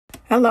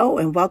Hello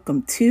and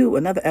welcome to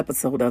another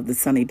episode of the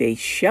Sunny Day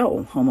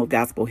Show, home of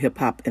gospel, hip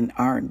hop, and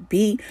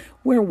R&B,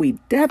 where we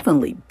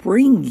definitely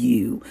bring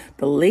you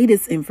the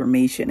latest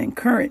information and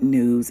current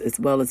news, as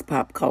well as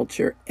pop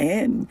culture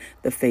and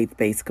the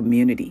faith-based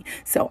community.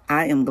 So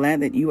I am glad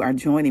that you are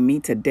joining me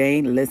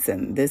today.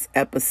 Listen, this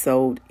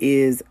episode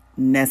is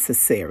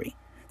necessary.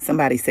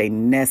 Somebody say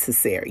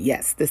necessary.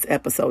 Yes, this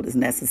episode is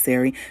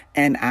necessary,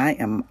 and I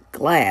am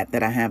glad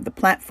that I have the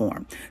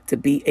platform to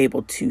be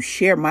able to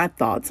share my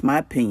thoughts, my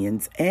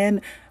opinions, and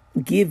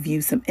give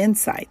you some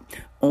insight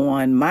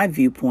on my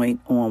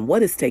viewpoint on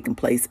what is taking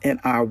place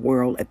in our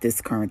world at this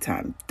current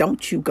time.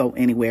 Don't you go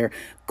anywhere.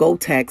 Go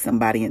tag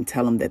somebody and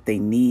tell them that they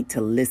need to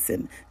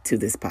listen to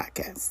this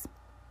podcast.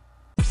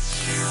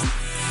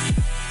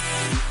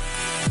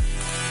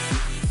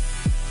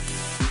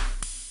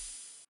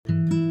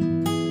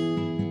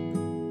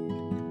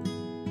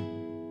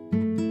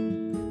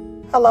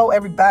 Hello,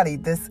 everybody.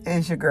 This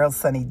is your girl,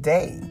 Sunny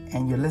Day,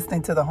 and you're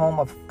listening to the home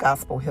of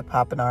gospel, hip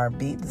hop, and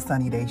R&B, the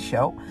Sunny Day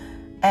Show.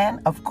 And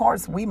of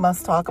course, we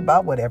must talk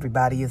about what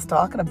everybody is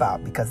talking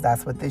about, because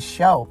that's what this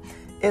show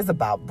is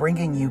about,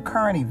 bringing you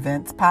current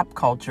events, pop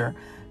culture,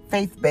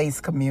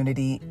 faith-based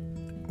community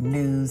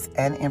news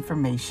and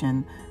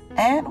information.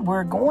 And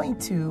we're going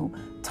to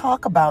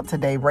talk about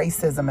today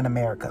racism in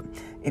America.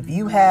 If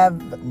you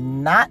have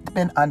not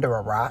been under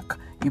a rock,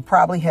 you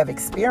probably have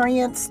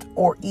experienced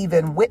or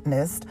even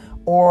witnessed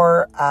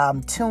or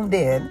tuned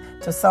in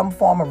to some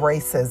form of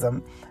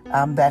racism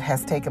that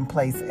has taken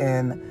place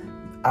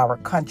in our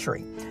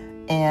country.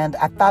 And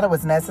I thought it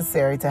was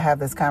necessary to have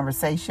this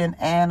conversation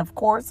and, of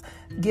course,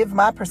 give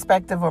my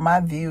perspective or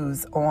my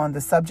views on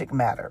the subject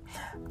matter.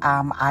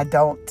 I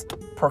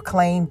don't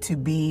proclaim to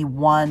be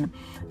one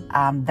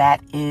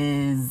that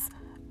is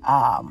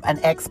an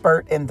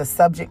expert in the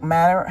subject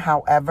matter.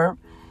 However,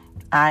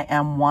 I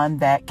am one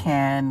that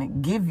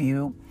can give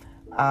you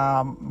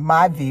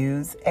my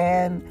views,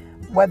 and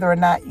whether or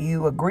not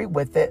you agree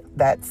with it,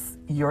 that's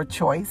your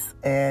choice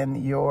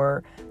and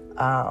your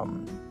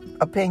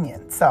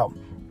opinion. So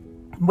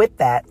with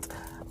that,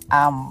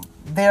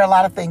 there are a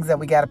lot of things that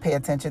we got to pay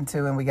attention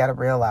to and we got to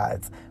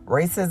realize.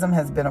 Racism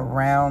has been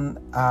around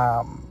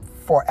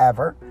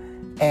forever,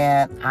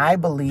 and I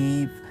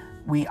believe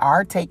we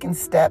are taking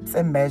steps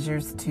and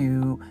measures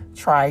to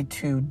try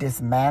to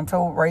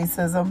dismantle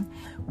racism.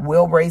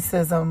 Will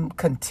racism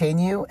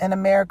continue in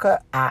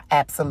America? I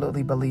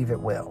absolutely believe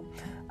it will.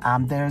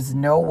 There's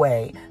no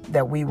way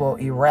that we will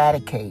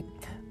eradicate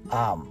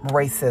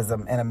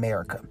racism in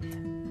America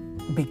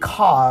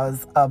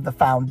because of the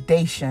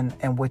foundation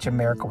in which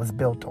America was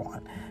built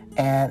on.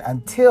 And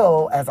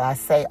until, as I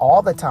say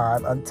all the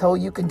time, until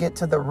you can get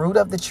to the root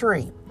of the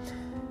tree,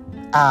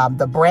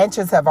 the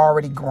branches have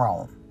already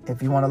grown.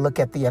 If you want to look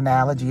at the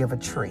analogy of a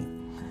tree,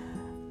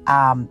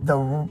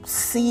 the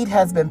seed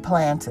has been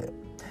planted.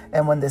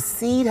 And when the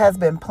seed has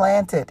been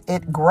planted,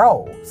 it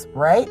grows,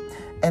 right?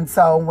 And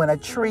so when a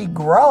tree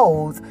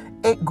grows,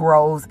 it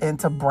grows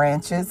into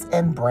branches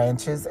and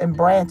branches and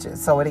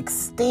branches. So it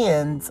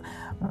extends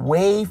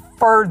way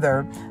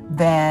further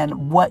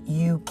than what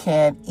you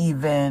can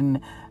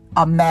even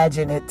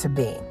imagine it to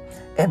be.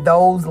 And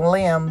those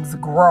limbs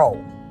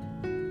grow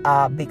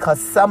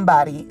because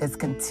somebody is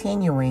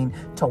continuing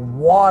to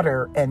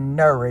water and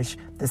nourish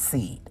the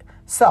seed.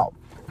 So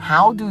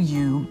how do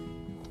you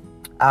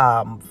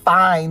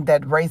find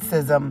that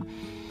racism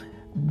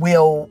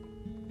will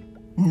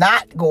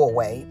not go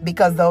away?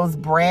 Because those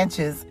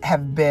branches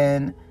have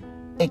been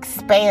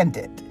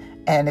expanded.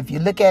 And if you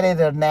look at it,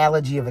 an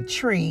analogy of a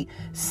tree,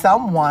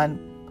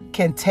 someone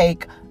can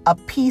take a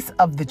piece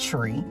of the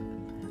tree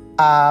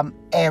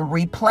and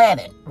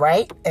replant it,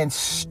 right? And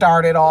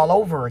start it all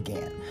over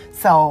again.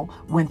 So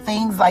when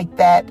things like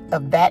that,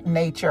 of that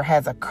nature,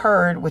 has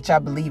occurred, which I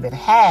believe it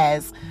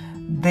has,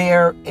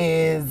 there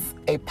is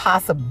a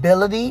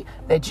possibility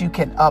that you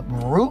can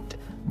uproot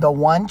the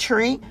one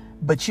tree,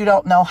 but you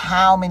don't know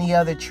how many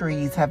other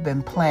trees have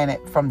been planted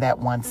from that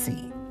one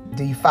seed.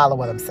 Do you follow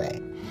what I'm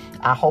saying?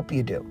 I hope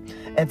you do.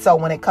 And so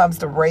when it comes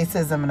to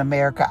racism in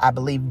America, I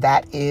believe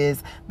that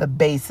is the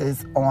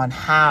basis on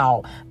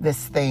how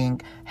this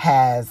thing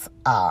has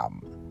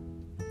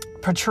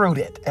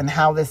protruded and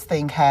how this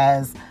thing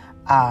has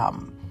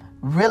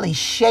really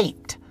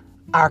shaped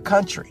our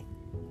country.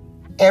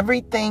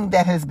 Everything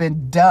that has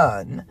been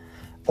done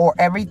or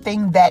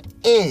everything that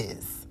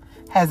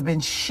has been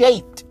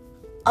shaped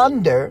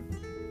under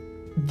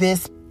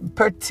this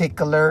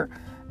particular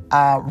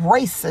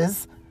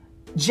racist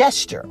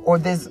gesture or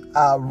this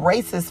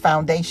racist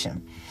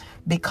foundation.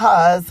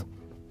 Because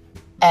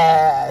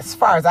as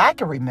far as I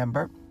can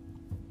remember,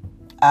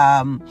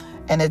 and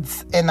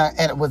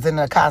it was in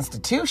the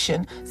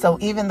Constitution, so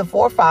even the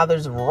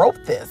forefathers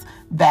wrote this,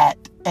 that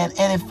and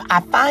if I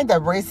find that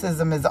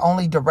racism is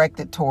only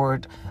directed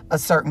toward a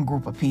certain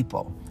group of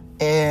people,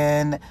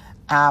 and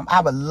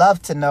I would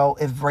love to know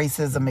if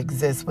racism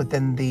exists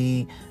within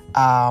the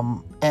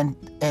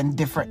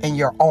in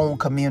your own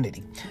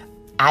community.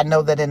 I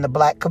know that in the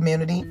black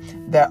community,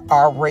 there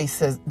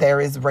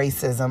is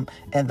racism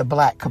in the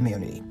black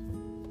community.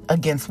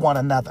 against one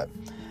another.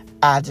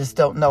 I just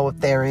don't know if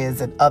there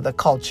is in other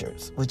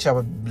cultures, which I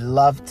would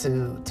love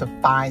to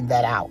find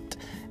that out.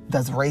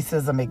 Does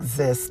racism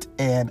exist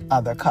in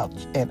other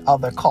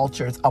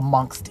cultures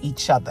amongst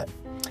each other?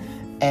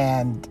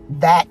 And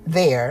that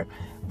there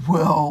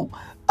will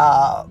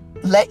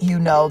let you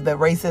know that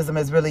racism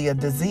is really a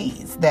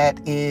disease that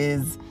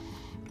is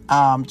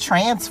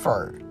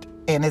transferred,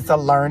 and it's a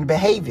learned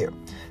behavior.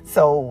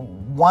 So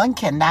one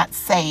cannot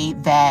say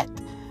that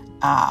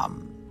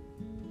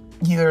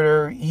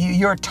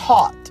you're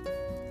taught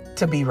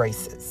to be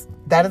racist.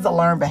 That is a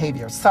learned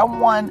behavior.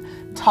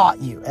 Someone taught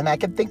you, and I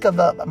can think of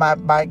my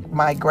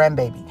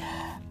grandbaby.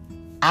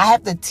 I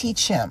have to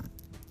teach him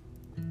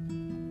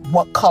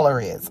what color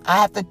is. I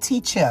have to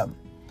teach him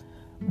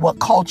what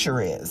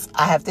culture is.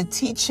 I have to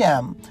teach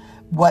him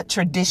what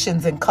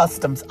traditions and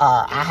customs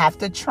are. I have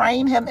to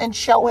train him and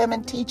show him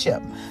and teach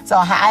him. So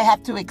I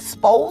have to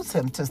expose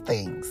him to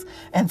things.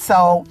 And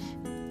so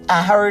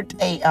I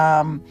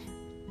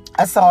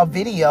saw a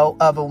video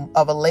of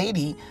a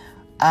lady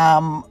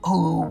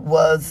who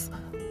was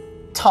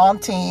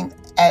taunting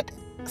at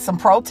some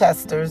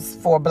protesters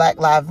for Black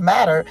Lives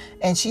Matter.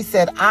 And she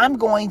said, "I'm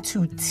going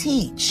to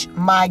teach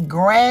my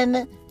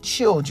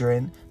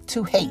grandchildren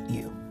to hate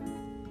you."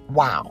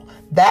 Wow.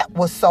 That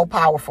was so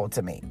powerful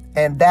to me.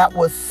 And that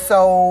was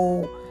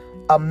so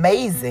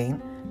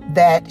amazing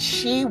that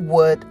she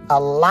would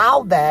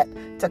allow that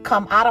to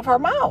come out of her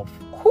mouth.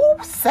 Who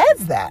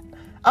says that?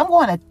 I'm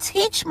going to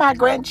teach my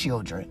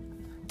grandchildren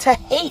to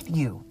hate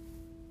you.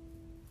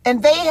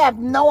 And they have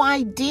no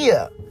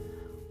idea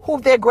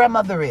who their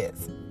grandmother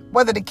is,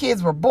 whether the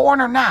kids were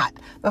born or not.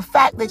 The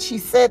fact that she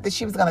said that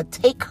she was going to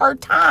take her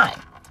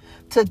time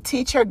to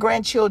teach her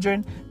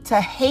grandchildren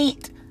to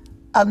hate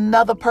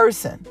another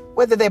person,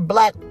 whether they're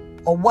black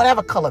or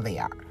whatever color they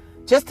are,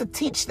 just to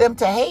teach them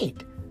to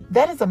hate.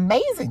 That is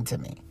amazing to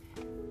me.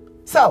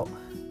 So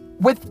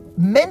with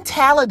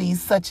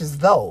mentalities such as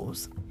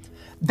those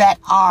that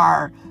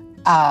are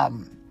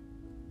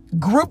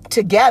grouped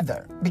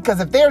together, because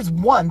if there's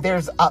one,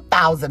 there's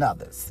 1,000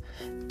 others.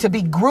 To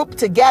be grouped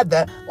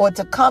together or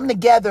to come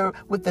together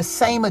with the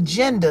same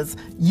agendas,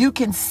 you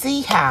can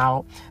see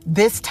how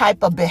this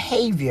type of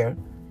behavior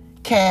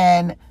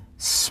can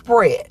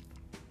spread.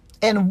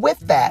 And with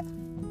that,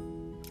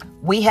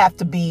 we have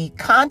to be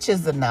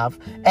conscious enough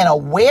and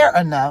aware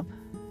enough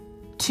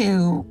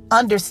to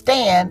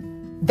understand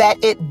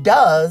that it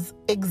does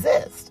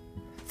exist.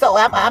 So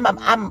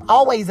I'm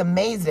always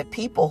amazed at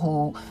people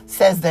who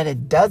says that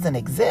it doesn't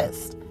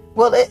exist.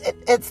 Well,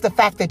 it's the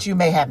fact that you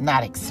may have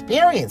not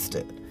experienced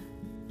it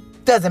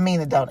doesn't mean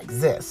it don't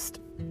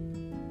exist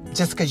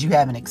just because you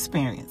haven't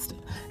experienced it.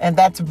 And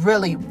that's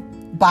really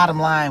bottom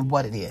line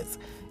what it is.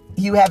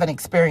 You haven't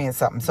experienced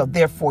something, so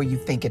therefore you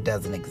think it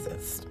doesn't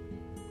exist.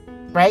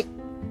 Right?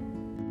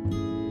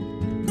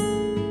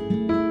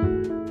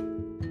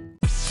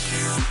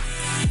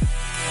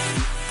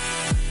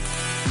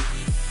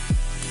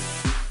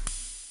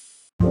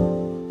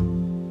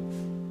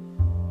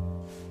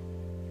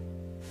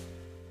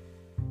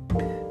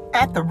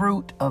 At the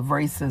root of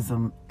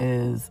racism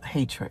is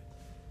hatred,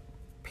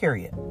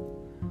 period.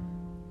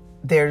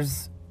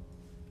 There's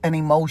an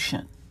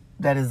emotion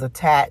that is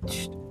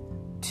attached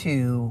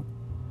to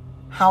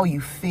how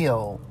you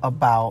feel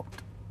about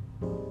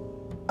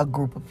a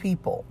group of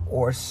people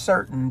or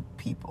certain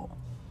people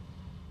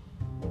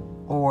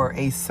or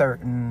a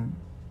certain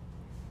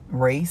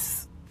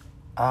race,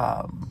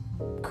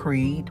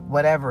 creed,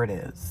 whatever it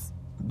is,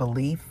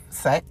 belief,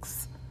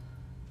 sex,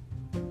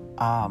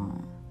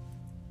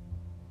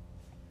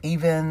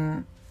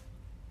 even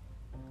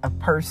a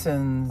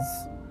person's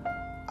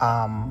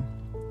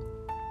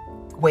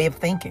way of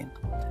thinking.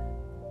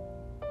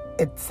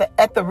 It's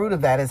at the root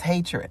of that is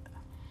hatred.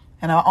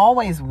 And I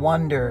always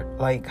wondered,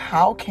 like,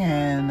 how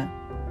can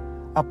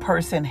a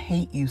person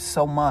hate you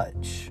so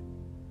much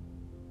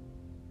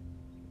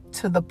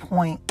to the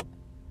point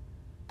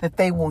that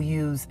they will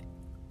use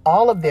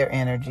all of their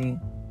energy,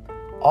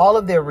 all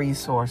of their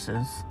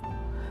resources,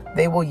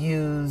 they will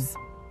use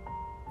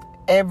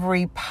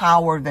every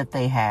power that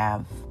they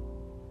have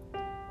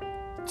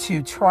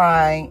to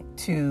try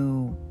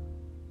to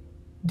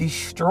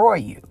destroy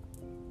you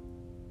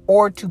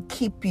or to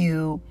keep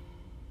you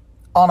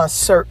on a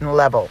certain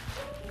level.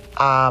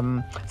 So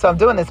I'm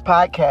doing this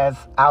podcast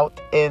out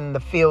in the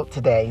field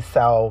today,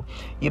 so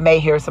you may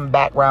hear some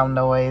background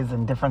noise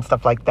and different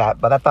stuff like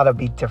that, but I thought it'd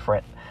be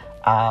different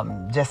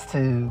just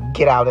to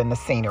get out in the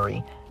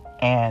scenery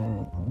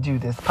and do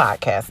this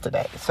podcast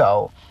today.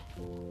 So,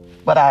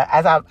 but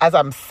as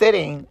I'm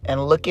sitting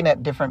and looking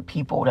at different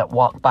people that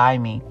walk by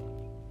me,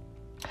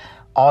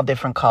 all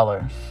different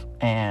colors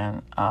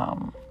and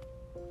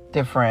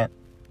different,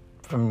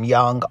 from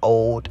young,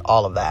 old,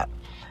 all of that.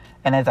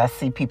 And as I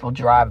see people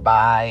drive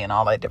by and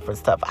all that different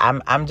stuff,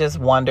 I'm just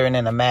wondering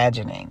and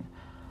imagining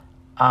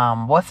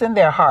what's in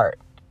their heart,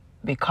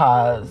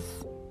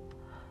 because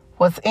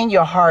what's in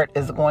your heart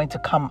is going to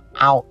come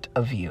out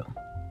of you.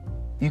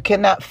 You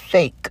cannot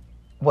fake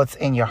what's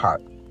in your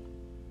heart.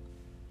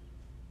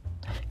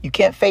 You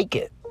can't fake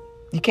it.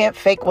 You can't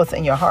fake what's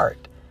in your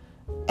heart.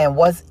 And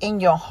what's in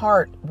your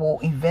heart will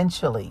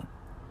eventually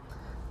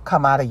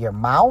come out of your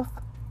mouth,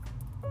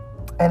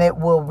 and it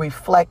will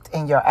reflect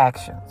in your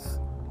actions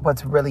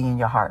what's really in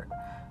your heart.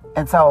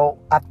 And so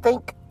I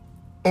think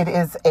it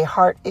is a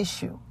heart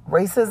issue.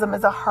 Racism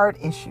is a heart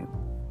issue.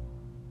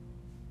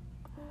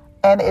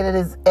 And it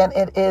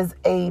is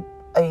a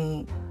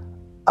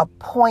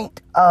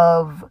point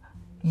of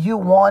you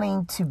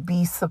wanting to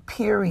be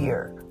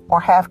superior or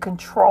have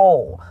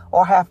control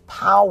or have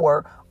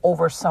power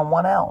over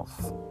someone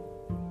else.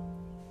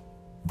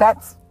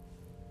 That's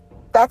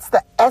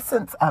the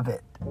essence of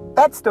it.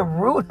 That's the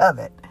root of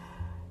it.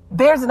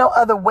 There's no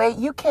other way.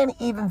 You can't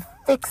even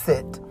fix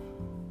it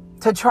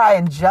to try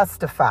and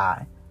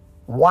justify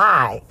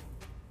why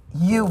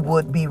you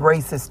would be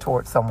racist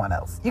towards someone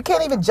else. You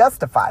can't even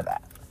justify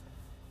that.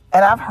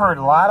 And I've heard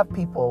a lot of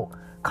people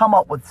come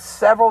up with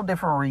several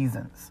different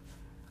reasons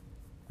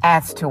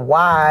as to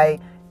why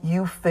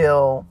you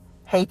feel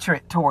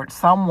hatred towards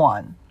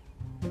someone.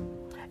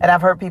 And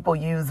I've heard people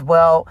use,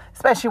 well,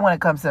 especially when it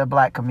comes to the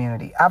Black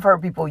community, I've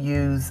heard people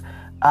use,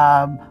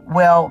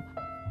 well,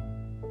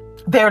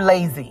 they're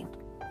lazy,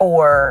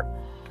 or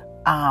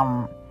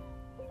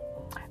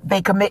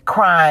they commit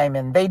crime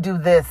and they do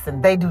this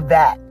and they do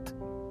that.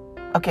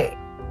 Okay.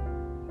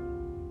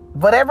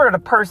 Whatever the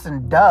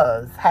person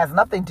does has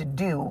nothing to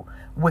do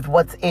with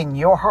what's in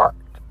your heart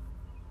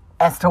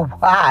as to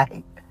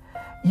why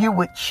you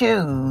would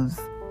choose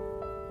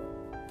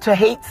to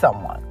hate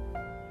someone.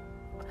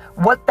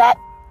 What that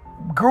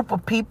group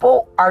of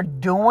people are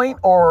doing,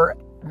 or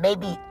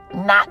maybe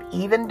not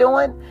even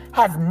doing,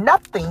 has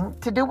nothing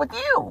to do with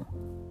you.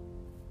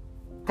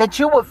 That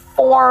you would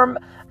form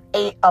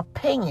an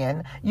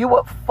opinion, you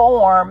would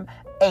form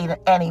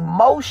an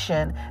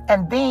emotion,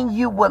 and then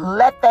you would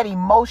let that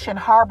emotion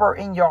harbor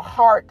in your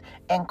heart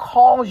and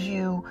cause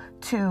you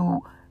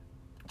to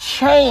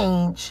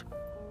change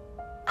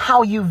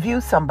how you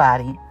view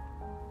somebody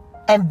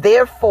and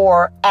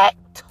therefore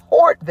act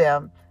toward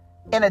them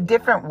in a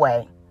different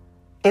way,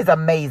 is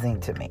amazing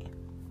to me.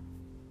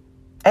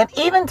 And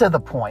even to the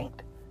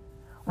point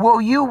where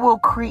you will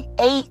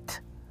create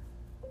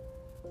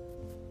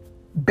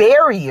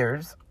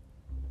barriers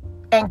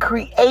and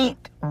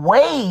create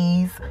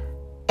ways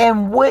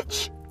in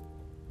which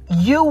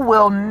you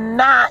will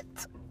not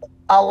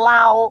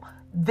allow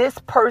this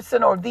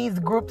person or these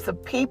groups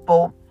of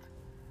people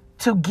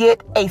to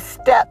get a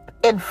step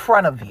in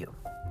front of you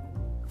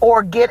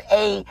or get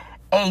a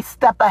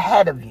step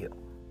ahead of you.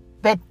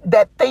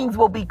 That things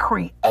will be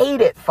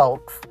created,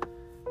 folks.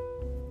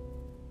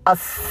 A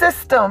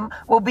system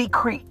will be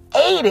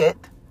created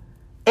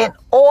in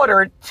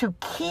order to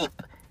keep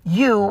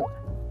you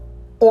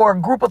or a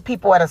group of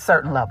people at a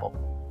certain level.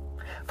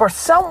 For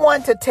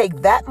someone to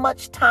take that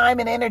much time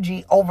and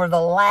energy over the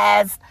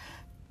last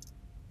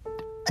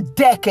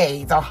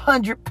decades,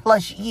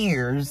 100+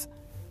 years,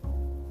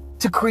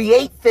 to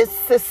create this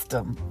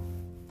system,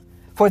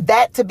 for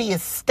that to be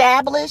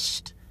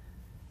established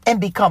and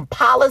become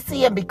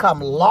policy and become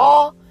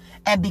law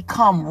and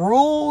become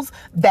rules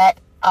that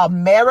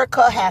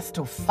America has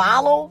to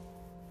follow,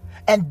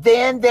 and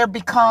then there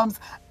becomes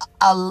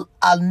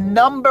a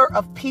number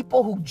of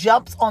people who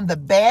jumps on the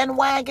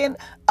bandwagon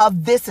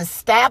of this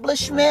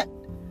establishment,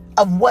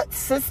 of what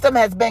system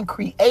has been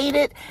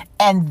created,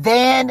 and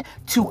then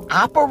to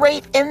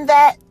operate in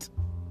that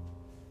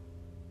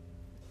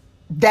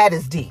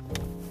is deep.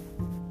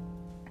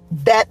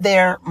 That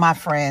there, my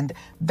friend,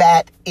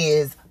 that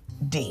is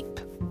deep.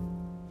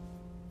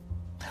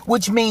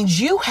 Which means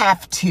you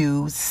have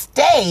to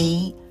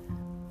stay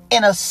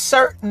in a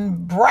certain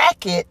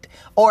bracket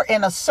or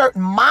in a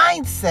certain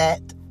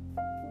mindset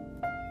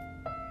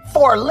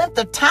for a length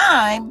of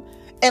time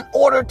in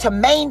order to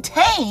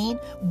maintain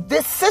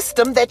this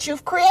system that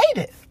you've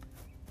created.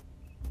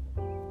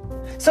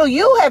 So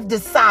you have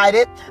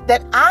decided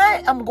that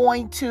I am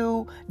going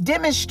to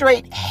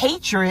demonstrate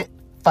hatred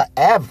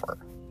forever.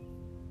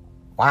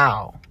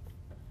 Wow.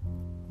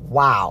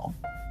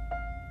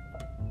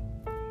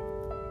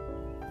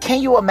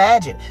 Can you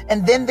imagine?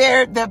 And then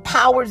the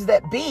powers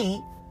that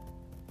be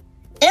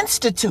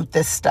institute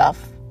this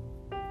stuff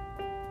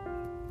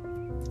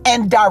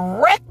and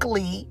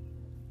directly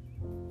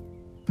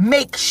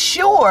make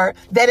sure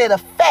that it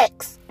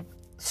affects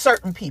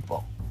certain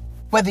people.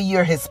 Whether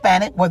you're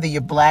Hispanic, whether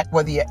you're Black,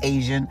 whether you're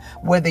Asian,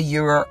 whether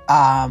you're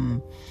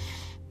from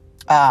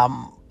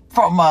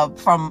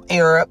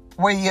Europe,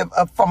 whether you're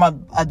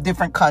from a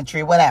different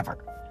country, whatever.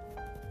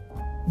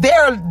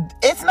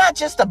 It's not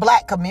just a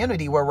Black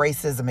community where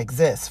racism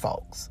exists,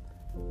 folks.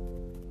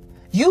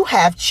 You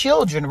have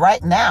children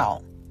right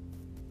now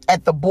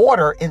at the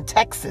border in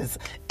Texas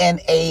in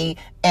a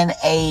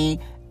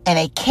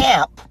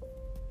camp.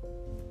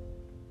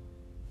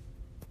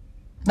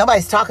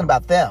 Nobody's talking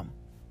about them.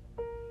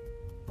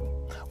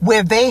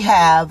 Where they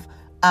have,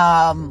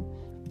 can't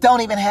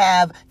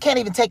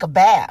even take a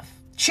bath.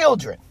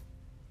 Children.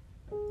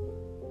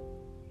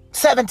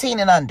 17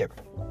 and under.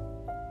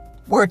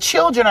 Where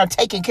children are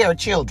taking care of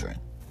children.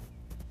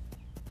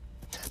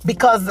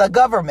 Because the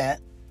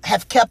government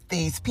have kept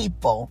these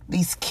people,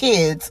 these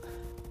kids,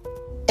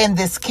 in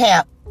this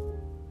camp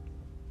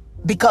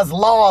because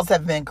laws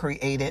have been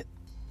created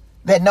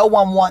that no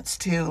one wants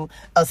to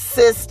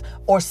assist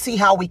or see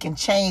how we can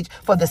change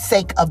for the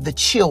sake of the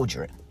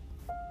children.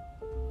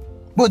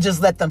 We'll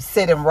just let them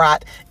sit and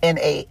rot in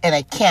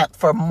a camp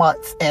for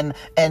months and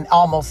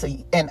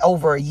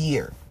over a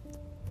year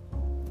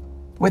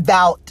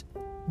without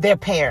their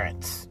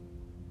parents.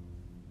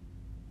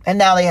 And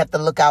now they have to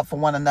look out for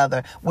one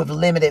another with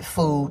limited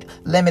food,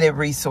 limited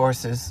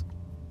resources.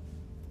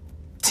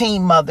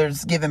 Teen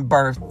mothers giving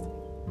birth.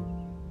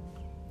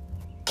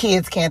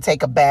 Kids can't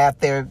take a bath.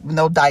 There are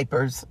no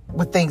diapers,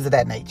 with things of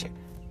that nature.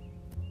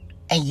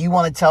 And you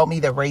want to tell me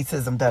that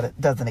racism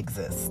doesn't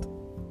exist?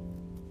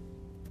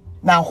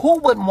 Now, who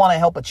wouldn't want to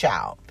help a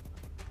child?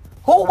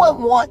 Who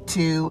wouldn't want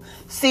to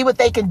see what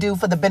they can do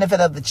for the benefit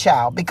of the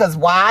child? Because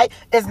why?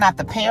 It's not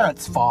the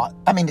parents' fault.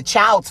 The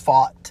child's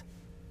fault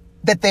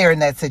that they're in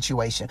that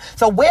situation.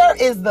 So where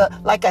is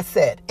like I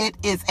said, it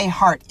is a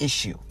heart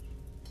issue.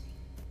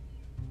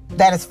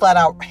 That is flat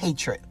out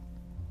hatred.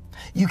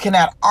 You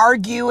cannot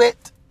argue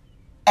it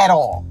at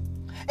all.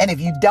 And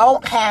if you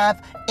don't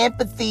have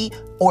empathy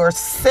or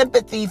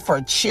sympathy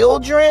for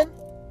children,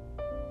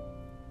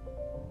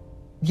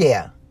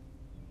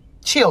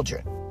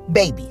 children,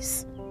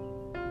 babies,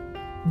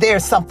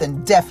 there's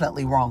something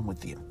definitely wrong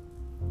with you.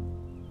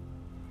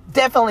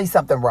 Definitely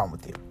something wrong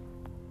with you.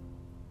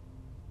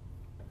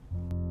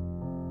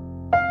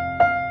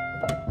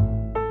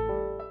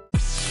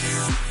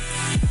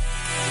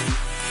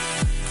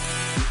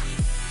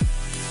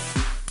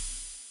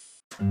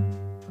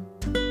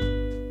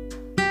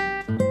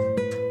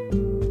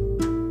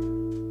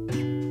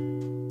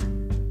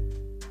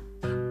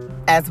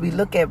 As we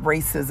look at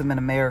racism in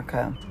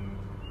America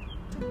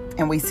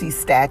and we see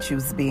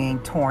statues being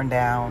torn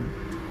down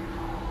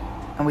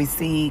and we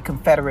see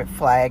Confederate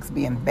flags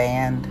being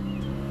banned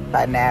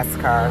by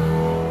NASCAR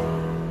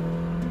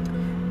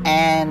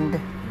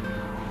and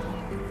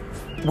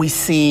we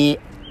see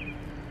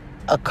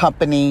a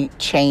company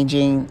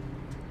changing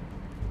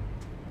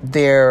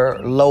their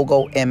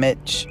logo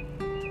image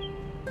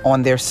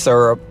on their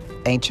syrup,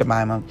 Aunt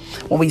Jemima,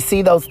 when we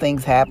see those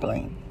things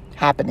happening,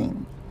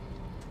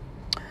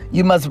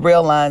 you must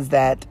realize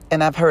that,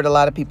 and I've heard a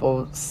lot of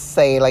people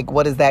say, like,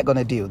 what is that going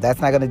to do? That's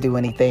not going to do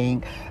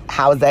anything.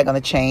 How is that going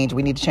to change?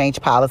 We need to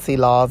change policy,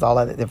 laws, all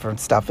of that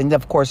different stuff. And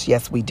of course,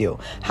 yes, we do.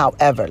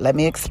 However, let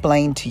me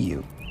explain to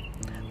you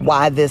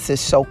why this is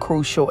so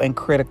crucial and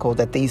critical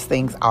that these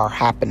things are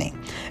happening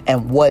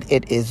and what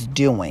it is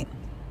doing.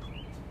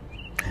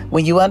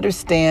 When you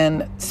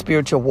understand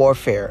spiritual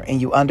warfare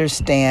and you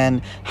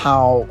understand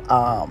how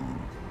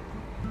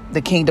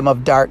the kingdom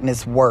of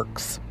darkness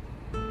works,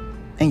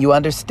 and you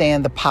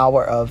understand the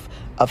power of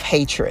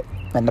hatred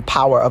and the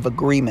power of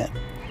agreement,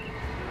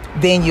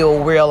 then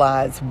you'll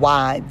realize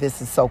why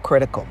this is so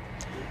critical.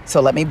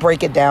 So let me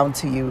break it down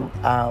to you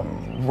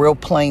real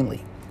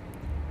plainly.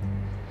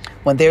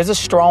 When there's a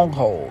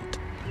stronghold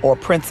or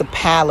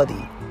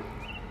principality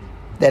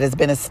that has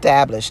been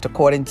established,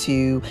 according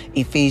to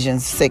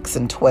Ephesians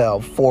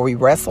 6:12, for we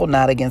wrestle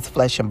not against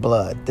flesh and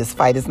blood. This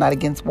fight is not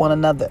against one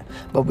another,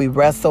 but we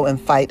wrestle and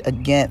fight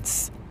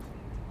against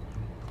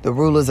the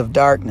rulers of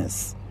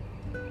darkness,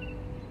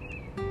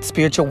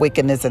 spiritual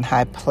wickedness in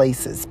high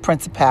places,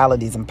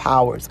 principalities and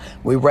powers.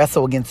 We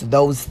wrestle against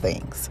those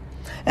things.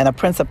 And a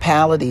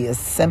principality is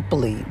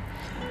simply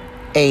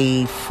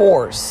a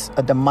force,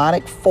 a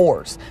demonic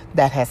force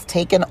that has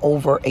taken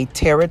over a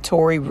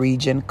territory,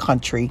 region,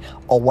 country,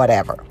 or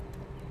whatever.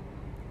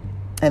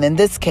 And in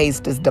this case,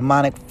 this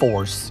demonic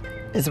force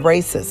is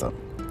racism.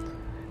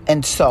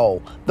 And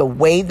so the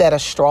way that a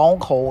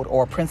stronghold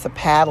or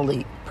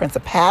principality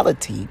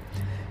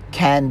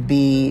can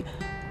be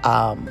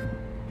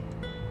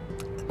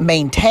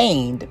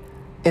maintained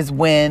is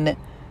when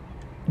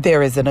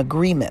there is an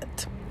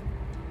agreement.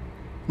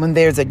 When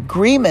there's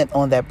agreement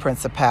on that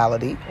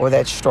principality or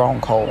that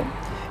stronghold,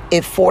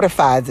 it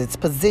fortifies its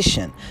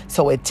position.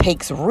 So it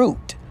takes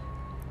root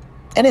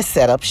and it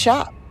set up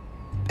shop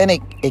and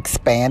it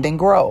expands and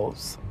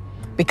grows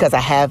because I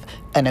have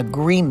an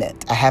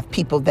agreement. I have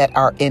people that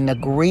are in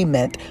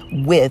agreement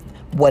with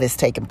what is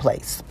taking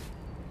place.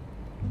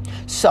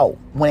 So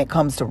when it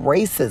comes to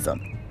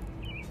racism,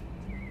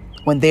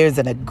 when there's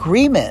an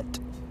agreement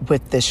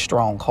with this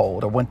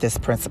stronghold or with this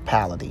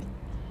principality,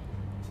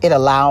 it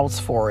allows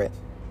for it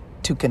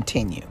to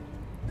continue.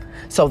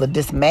 So the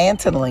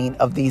dismantling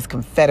of these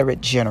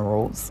Confederate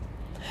generals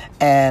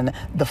and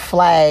the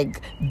flag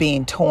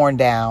being torn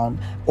down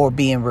or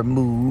being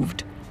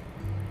removed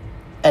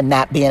and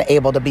not being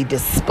able to be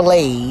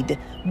displayed,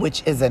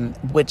 which is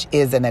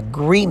an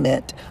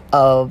agreement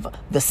of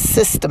the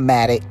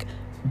systematic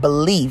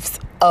beliefs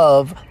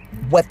of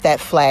what that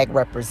flag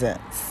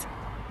represents.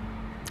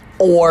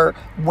 Or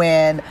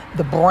when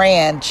the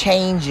brand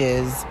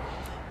changes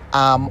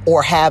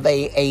or have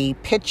a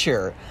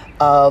picture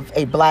of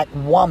a black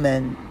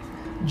woman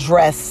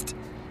dressed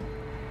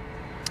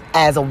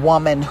as a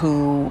woman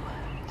who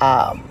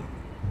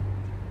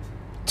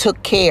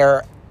took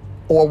care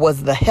or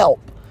was the help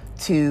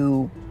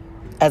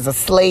as a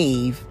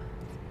slave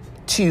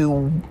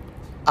to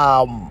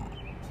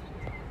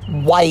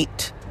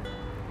white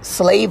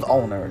slave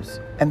owners.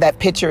 And that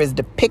picture is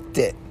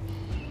depicted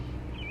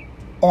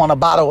on a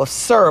bottle of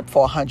syrup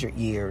for 100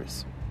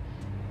 years.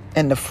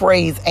 And the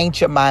phrase Aunt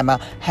Jemima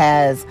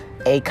has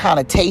a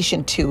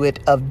connotation to it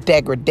of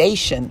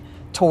degradation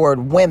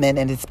toward women,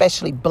 and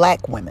especially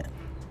black women.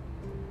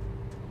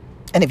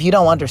 And if you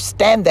don't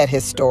understand that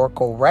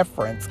historical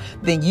reference,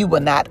 then you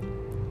will not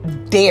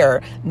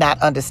dare not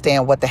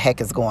understand what the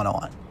heck is going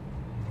on.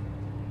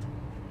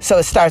 So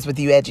it starts with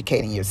you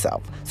educating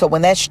yourself. So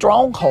when that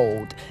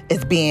stronghold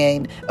is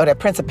being, or that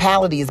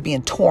principality is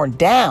being torn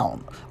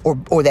down,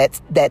 or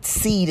that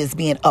seed is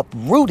being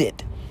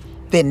uprooted,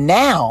 then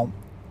now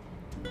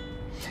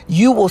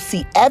you will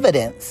see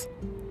evidence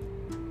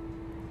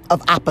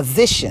of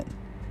opposition,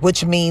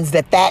 which means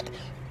that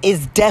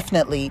is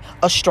definitely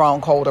a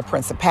stronghold or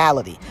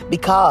principality.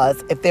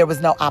 Because if there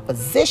was no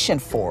opposition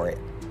for it,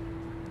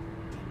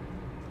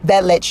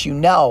 that lets you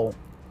know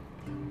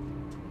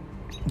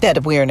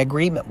that we're in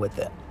agreement with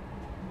it.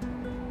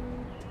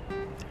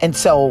 And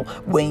so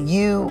when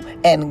you,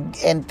 and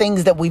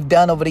things that we've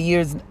done over the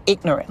years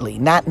ignorantly,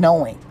 not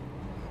knowing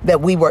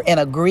that we were in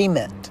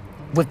agreement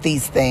with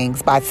these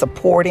things by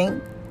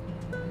supporting,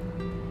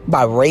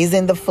 by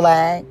raising the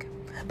flag,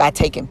 by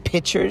taking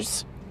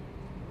pictures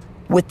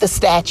with the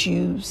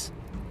statues,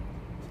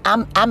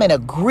 I'm in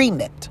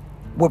agreement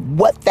with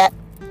what that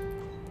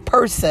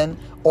person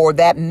or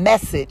that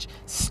message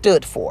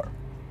stood for.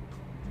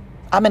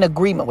 I'm in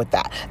agreement with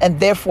that. And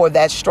therefore,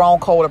 that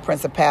stronghold or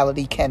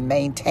principality can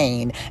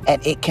maintain,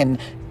 and it can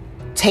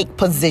take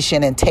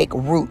position and take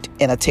root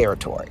in a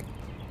territory.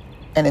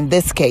 And in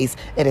this case,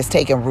 it has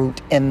taken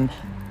root in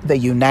the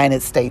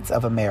United States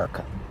of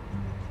America,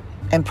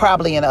 and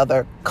probably in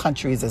other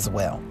countries as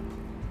well.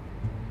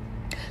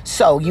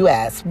 So you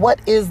ask,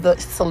 what is the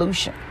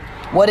solution?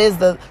 What is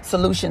the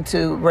solution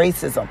to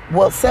racism?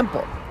 Well,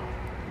 simple.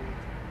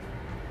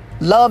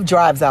 Love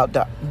drives out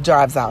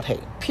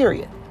hate,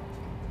 period.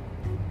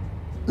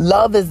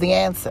 Love is the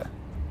answer.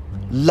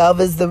 Love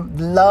is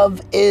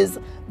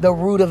the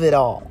root of it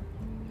all.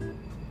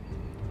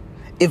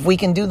 If we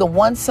can do the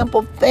one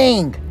simple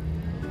thing,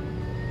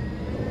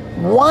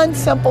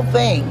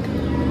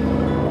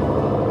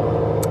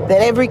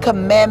 that every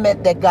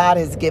commandment that God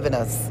has given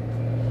us,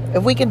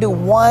 if we can do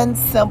one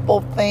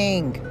simple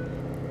thing,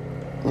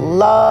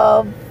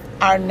 love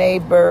our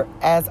neighbor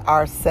as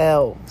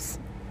ourselves,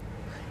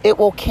 it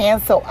will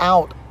cancel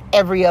out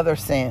every other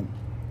sin.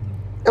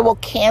 It will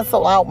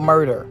cancel out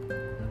murder.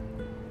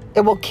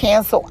 It will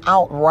cancel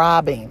out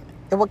robbing.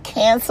 It will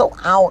cancel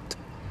out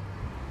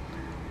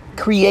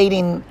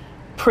creating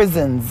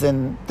prisons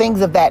and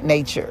things of that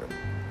nature.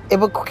 It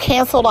will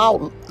cancel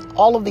out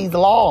all of these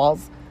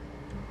laws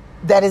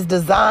that is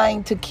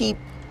designed to keep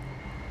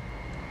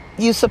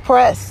you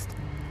suppressed.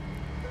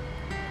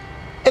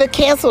 It'll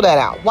cancel that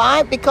out.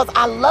 Why? Because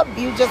I love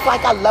you just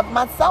like I love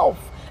myself.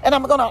 And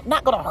I'm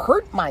not going to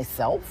hurt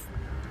myself.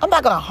 I'm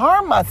not going to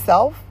harm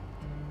myself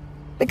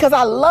because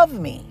I love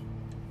me.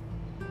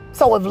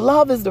 So if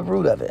love is the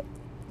root of it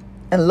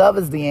and love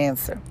is the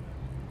answer,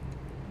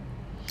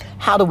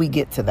 how do we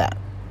get to that?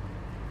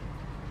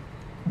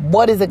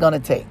 What is it going to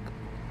take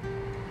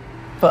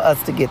for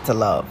us to get to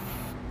love?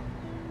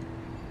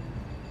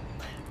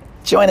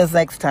 Join us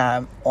next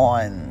time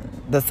on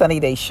the Sunny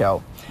Day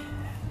Show.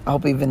 I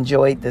hope you've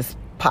enjoyed this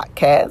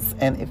podcast.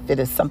 And if it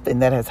is something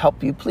that has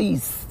helped you,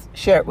 please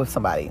share it with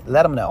somebody.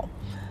 Let them know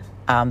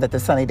that the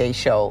Sunny Day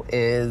Show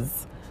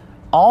is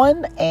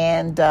on,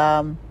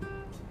 and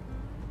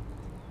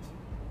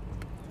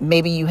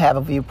maybe you have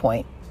a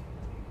viewpoint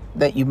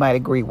that you might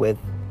agree with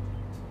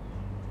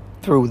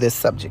through this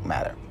subject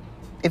matter.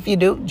 If you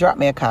do, drop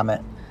me a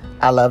comment.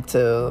 I love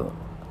to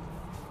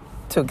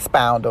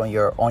expound on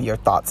your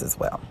thoughts as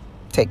well.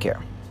 Take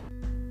care.